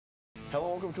Hello,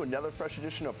 welcome to another fresh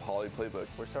edition of Poly Playbook.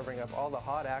 We're serving up all the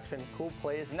hot action, cool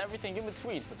plays, and everything in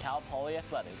between for Cal Poly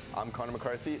Athletics. I'm Connor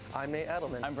McCarthy. I'm Nate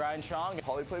Edelman. I'm Brian Strong.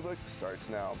 Poly Playbook starts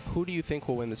now. Who do you think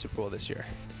will win the Super Bowl this year?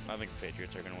 I think the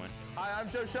Patriots are going to win. Hi, I'm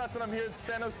Joe Schatz, and I'm here at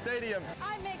Spanos Stadium.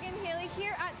 I'm Megan Healy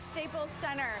here at Staples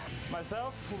Center.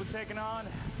 Myself will be taking on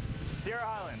Sierra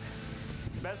Highland,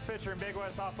 best pitcher in Big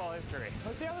West softball history.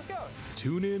 Let's see how this goes.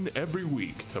 Tune in every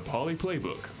week to Poly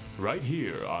Playbook, right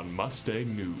here on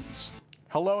Mustang News.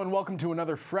 Hello and welcome to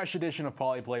another fresh edition of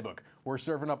Poly Playbook. We're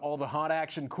serving up all the hot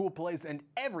action, cool plays, and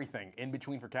everything in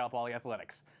between for Cal Poly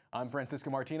Athletics. I'm Francisco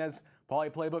Martinez. Poly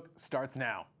Playbook starts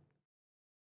now.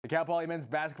 The Cal Poly men's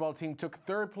basketball team took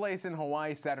third place in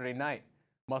Hawaii Saturday night.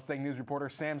 Mustang News reporter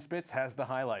Sam Spitz has the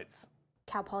highlights.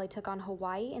 Cal Poly took on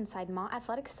Hawaii inside Mott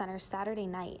Athletics Center Saturday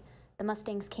night. The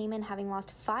Mustangs came in having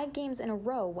lost 5 games in a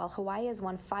row, while Hawaii has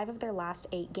won 5 of their last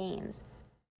 8 games.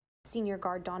 Senior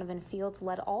guard Donovan Fields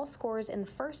led all scorers in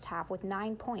the first half with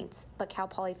 9 points, but Cal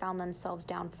Poly found themselves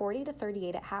down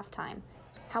 40-38 at halftime.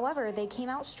 However, they came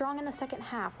out strong in the second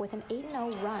half with an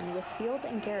 8-0 run, with Fields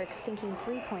and Garrick sinking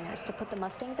 3-pointers to put the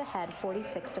Mustangs ahead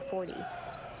 46-40.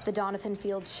 The Donovan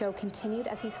Fields show continued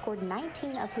as he scored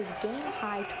 19 of his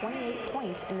game-high 28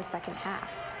 points in the second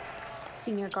half.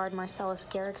 Senior guard Marcellus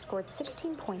Garrick scored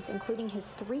 16 points, including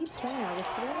his 3-pointer with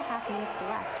 3.5 minutes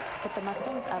left to put the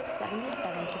Mustangs up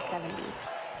 77-70.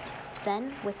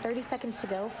 Then, with 30 seconds to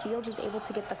go, Fields is able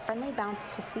to get the friendly bounce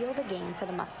to seal the game for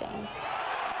the Mustangs.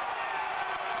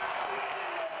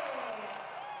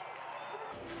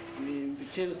 I mean, the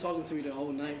kid was talking to me the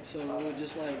whole night, so it was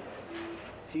just like,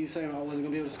 he was saying I wasn't going to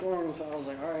be able to score on him, so I was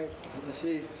like, all right, let's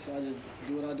see. So I just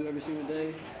do what I do every single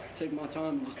day. Take my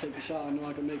time and just take the shot. I know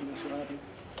I can make it. That's what happened.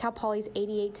 Cal Poly's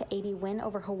 88-80 win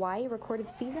over Hawaii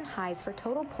recorded season highs for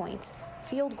total points,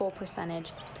 field goal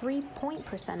percentage, 3-point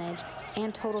percentage,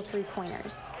 and total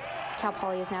 3-pointers. Cal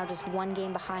Poly is now just 1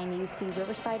 game behind UC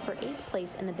Riverside for 8th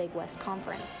place in the Big West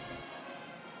Conference.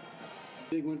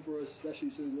 Big win for us, especially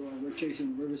since we're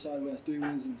chasing Riverside, who has 3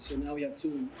 wins, and so now we have 2.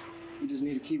 And we just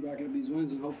need to keep racking up these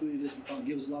wins, and hopefully this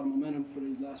gives us a lot of momentum for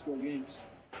these last 4 games.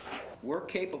 We're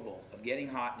capable of getting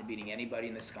hot and beating anybody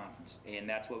in this conference, and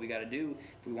that's what we got to do.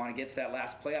 If we want to get to that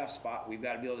last playoff spot, we've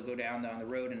got to be able to go down the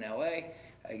road in LA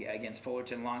against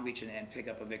Fullerton, Long Beach, and pick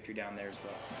up a victory down there as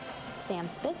well. Sam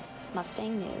Spitz,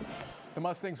 Mustang News. The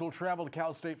Mustangs will travel to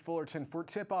Cal State Fullerton for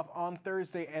tip-off on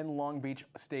Thursday and Long Beach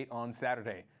State on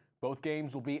Saturday. Both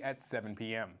games will be at 7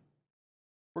 p.m.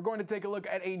 We're going to take a look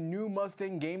at a new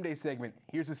Mustang Game Day segment.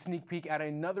 Here's a sneak peek at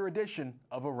another edition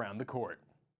of Around the Court.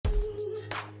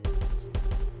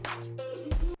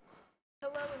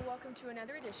 Hello and welcome to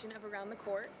another edition of Around the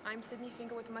Court. I'm Sydney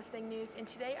Finkel with Mustang News, and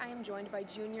today I am joined by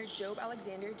junior Job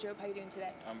Alexander. Job, how are you doing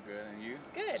today? I'm good, and you?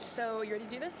 Good. So you ready to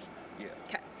do this? Yeah.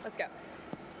 Okay, let's go.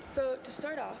 So to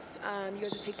start off, you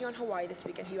guys are taking on Hawaii this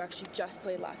weekend, who you actually just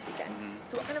played last weekend.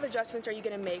 So what kind of adjustments are you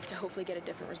going to make to hopefully get a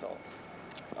different result?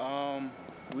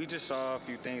 We just saw a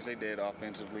few things they did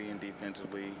offensively and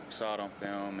defensively. Saw it on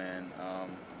film, and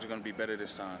it's going to be better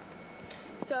this time.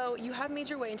 So you have made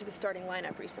your way into the starting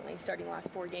lineup recently, starting the last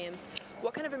 4 games.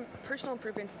 What kind of personal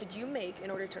improvements did you make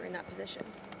in order to earn that position?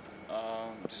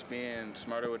 Just being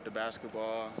smarter with the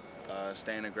basketball,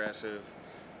 staying aggressive,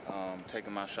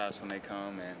 taking my shots when they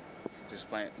come, and just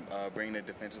bringing it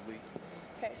defensively.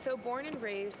 Okay, so born and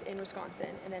raised in Wisconsin,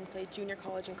 and then played junior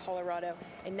college in Colorado,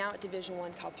 and now at Division I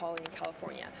Cal Poly in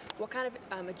California. What kind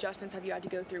of adjustments have you had to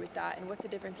go through with that, and what's the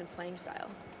difference in playing style?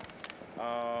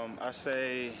 I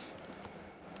say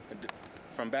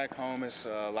from back home it's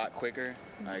a lot quicker,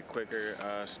 like quicker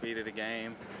speed of the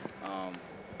game.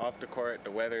 Off the court,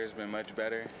 the weather has been much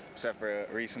better, except for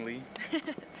recently.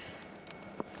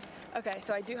 Okay,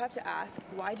 so I do have to ask,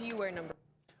 why do you wear number?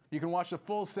 You can watch the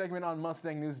full segment on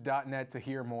mustangnews.net to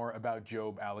hear more about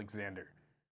Job Alexander.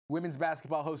 Women's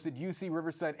basketball hosted UC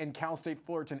Riverside and Cal State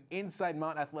Fullerton inside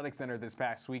Mott Athletic Center this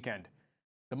past weekend.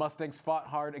 The Mustangs fought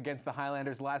hard against the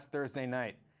Highlanders last Thursday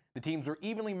night. The teams were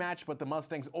evenly matched, but the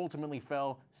Mustangs ultimately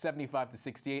fell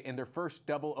 75-68 in their first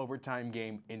double overtime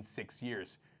game in 6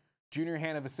 years. Junior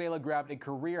Hannah Vasela grabbed a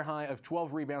career high of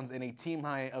 12 rebounds and a team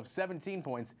high of 17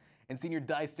 points, and senior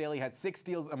Dice Staley had 6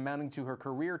 steals, amounting to her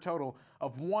career total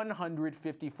of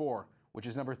 154, which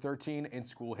is number 13 in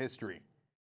school history.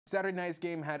 Saturday night's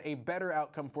game had a better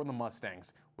outcome for the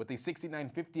Mustangs, with a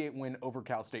 69-58 win over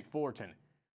Cal State Fullerton.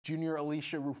 Junior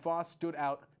Alicia Rufas stood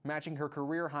out, matching her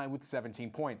career high with 17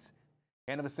 points.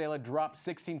 Hannah Vasela dropped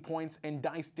 16 points, and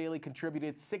Dice Staley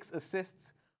contributed 6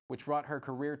 assists, which brought her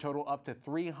career total up to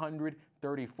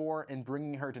 334 and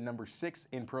bringing her to number 6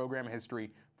 in program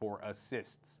history for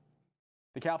assists.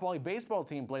 The Cal Poly baseball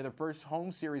team played their first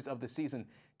home series of the season,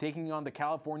 taking on the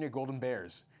California Golden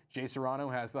Bears. Jay Serrano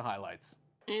has the highlights.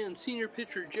 And senior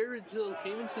pitcher Jared Zill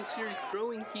came into the series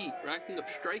throwing heat, racking up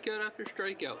strikeout after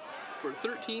strikeout for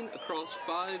 13 across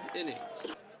 5 innings.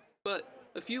 But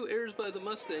a few errors by the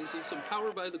Mustangs and some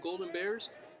power by the Golden Bears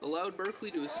allowed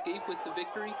Berkeley to escape with the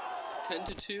victory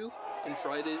 10-2 in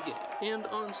Friday's game. And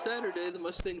on Saturday, the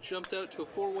Mustangs jumped out to a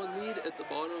 4-1 lead at the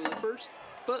bottom of the first,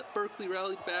 but Berkeley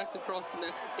rallied back across the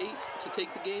next 8 to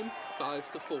take the game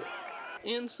 5-4.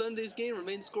 And Sunday's game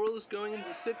remained scoreless going into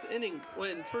the 6th inning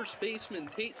when first baseman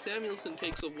Tate Samuelson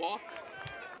takes a walk,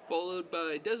 followed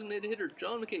by designated hitter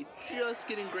John McKay just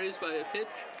getting grazed by a pitch,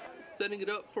 setting it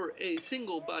up for a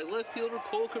single by left fielder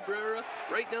Cole Cabrera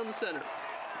right down the center.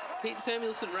 Tate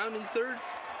Samuelson rounding third,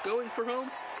 going for home,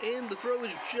 and the throw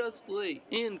is just late.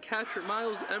 And catcher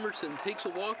Miles Emerson takes a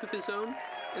walk of his own,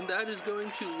 and that is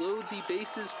going to load the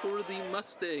bases for the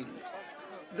Mustangs.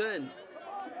 Then,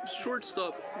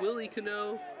 shortstop Willie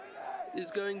Cano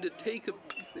is going to take a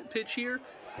pitch here,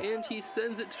 and he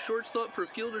sends it to shortstop for a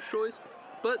fielder's choice,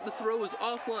 but the throw is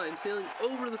offline, sailing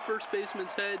over the first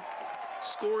baseman's head,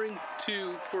 scoring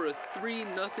 2 for a 3-0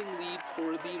 lead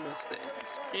for the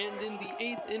Mustangs. And in the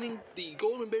 8th inning, the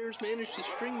Golden Bears managed to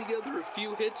string together a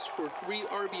few hits for 3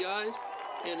 RBIs,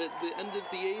 and at the end of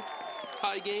the 8th,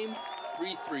 tie game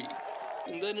 3-3.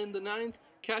 And then in the 9th,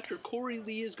 catcher Corey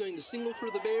Lee is going to single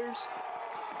for the Bears,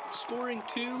 scoring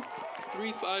 2,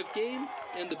 3-5 game,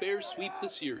 and the Bears sweep the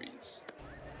series.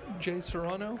 Jay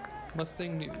Serrano,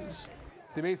 Mustang News.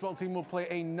 The baseball team will play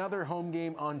another home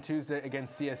game on Tuesday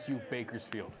against CSU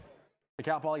Bakersfield. The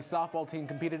Cal Poly softball team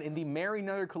competed in the Mary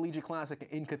Nutter Collegiate Classic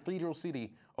in Cathedral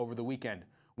City over the weekend,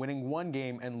 winning 1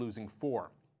 game and losing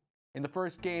 4. In the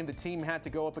first game, the team had to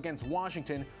go up against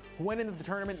Washington, who went into the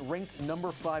tournament ranked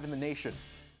number 5 in the nation.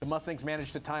 The Mustangs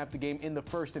managed to tie up the game in the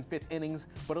 1st and 5th innings,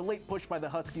 but a late push by the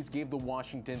Huskies gave the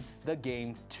Washington the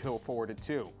game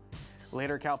 4-2.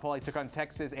 Later, Cal Poly took on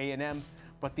Texas A&M,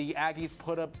 but the Aggies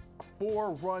put up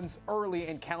 4 runs early,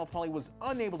 and Cal Poly was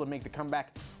unable to make the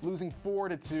comeback, losing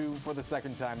 4-2 for the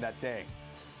second time that day.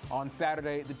 On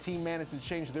Saturday, the team managed to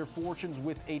change their fortunes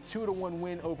with a 2-1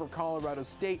 win over Colorado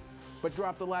State, but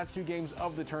dropped the last 2 games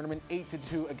of the tournament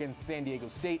 8-2 against San Diego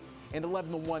State and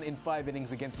 11-1 in 5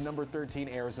 innings against number 13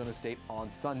 Arizona State on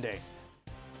Sunday.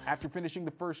 After finishing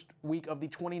the first week of the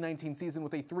 2019 season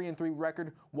with a 3-3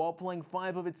 record while playing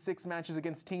 5 of its 6 matches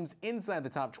against teams inside the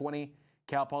top 20,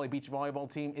 Cal Poly Beach Volleyball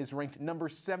team is ranked number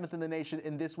 7th in the nation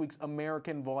in this week's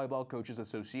American Volleyball Coaches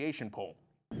Association poll.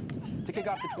 To kick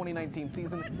off the 2019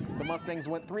 season, the Mustangs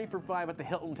went 3 for 5 at the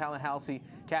Hilton Tallahassee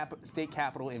State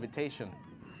Capitol Invitation.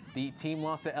 The team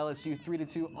lost to LSU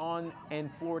 3-2 on and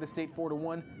Florida State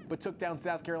 4-1, but took down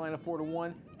South Carolina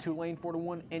 4-1, Tulane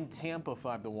 4-1, and Tampa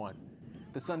 5-1.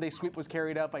 The Sunday sweep was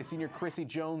carried out by senior Chrissy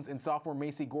Jones and sophomore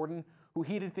Macy Gordon, who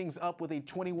heated things up with a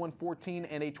 21-14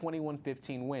 and a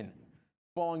 21-15 win.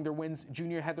 Following their wins,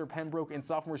 junior Heather Pembroke and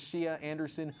sophomore Shea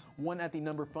Anderson won at the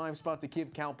number 5 spot to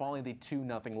give Cal Poly the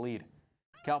 2-0 lead.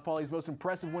 Cal Poly's most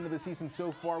impressive win of the season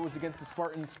so far was against the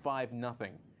Spartans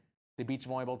 5-0. The beach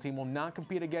volleyball team will not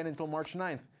compete again until March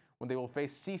 9th, when they will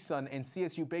face CSUN and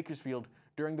CSU Bakersfield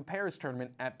during the Paris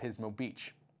tournament at Pismo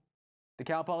Beach. The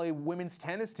Cal Poly women's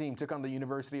tennis team took on the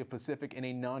University of Pacific in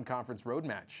a non-conference road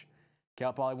match.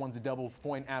 Cal Poly won a double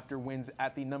point after wins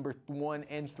at the number 1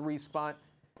 and 3 spot.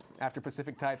 After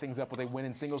Pacific tied things up with a win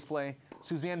in singles play,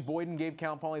 Suzanne Boyden gave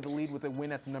Cal Poly the lead with a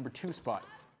win at the number 2 spot.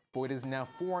 Boyd is now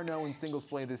 4-0 in singles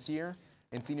play this year,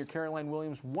 and senior Caroline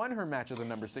Williams won her match at the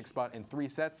number 6 spot in 3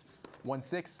 sets,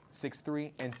 1-6,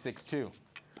 6-3, and 6-2.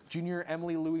 Junior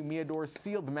Emily Louis Miador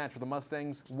sealed the match for the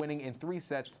Mustangs, winning in 3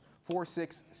 sets,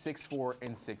 4-6, 6-4,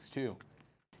 and 6-2.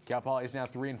 Cal Poly is now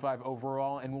 3-5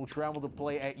 overall and will travel to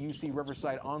play at UC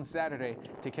Riverside on Saturday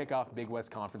to kick off Big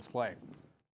West Conference play.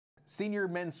 Senior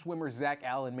men's swimmer Zach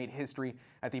Allen made history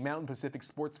at the Mountain Pacific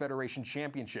Sports Federation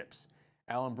Championships.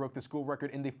 Allen broke the school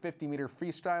record in the 50-meter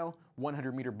freestyle,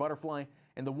 100-meter butterfly,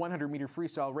 and the 100-meter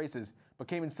freestyle races, but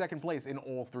came in 2nd place in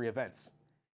all 3 events.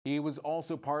 He was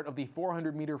also part of the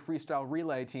 400-meter freestyle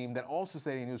relay team that also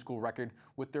set a new school record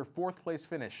with their 4th place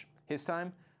finish. His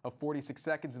time of 46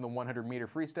 seconds in the 100-meter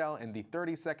freestyle and the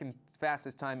 32nd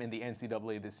fastest time in the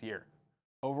NCAA this year.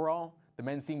 Overall, the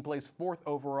men's team placed 4th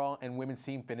overall and women's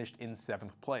team finished in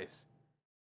 7th place.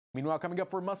 Meanwhile, coming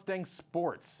up for Mustang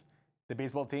sports, the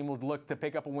baseball team will look to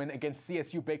pick up a win against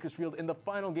CSU Bakersfield in the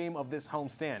final game of this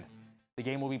homestand. The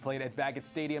game will be played at Baggett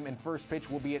Stadium and first pitch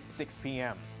will be at 6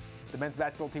 p.m. The men's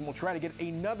basketball team will try to get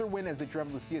another win as they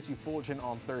travel to CSU Fullerton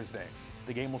on Thursday.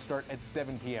 The game will start at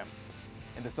 7 p.m.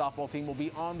 And the softball team will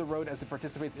be on the road as it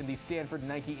participates in the Stanford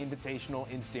Nike Invitational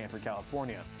in Stanford,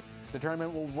 California. The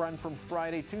tournament will run from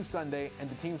Friday to Sunday, and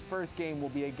the team's first game will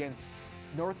be against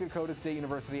North Dakota State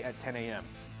University at 10 a.m.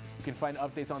 You can find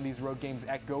updates on these road games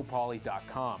at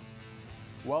gopoly.com.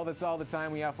 Well, that's all the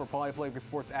time we have for Poly Playbook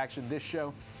Sports Action this show.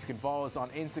 You can follow us on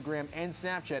Instagram and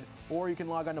Snapchat, or you can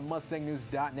log on to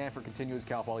MustangNews.net for continuous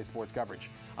Cal Poly sports coverage.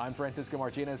 I'm Francisco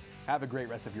Martinez. Have a great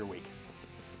rest of your week.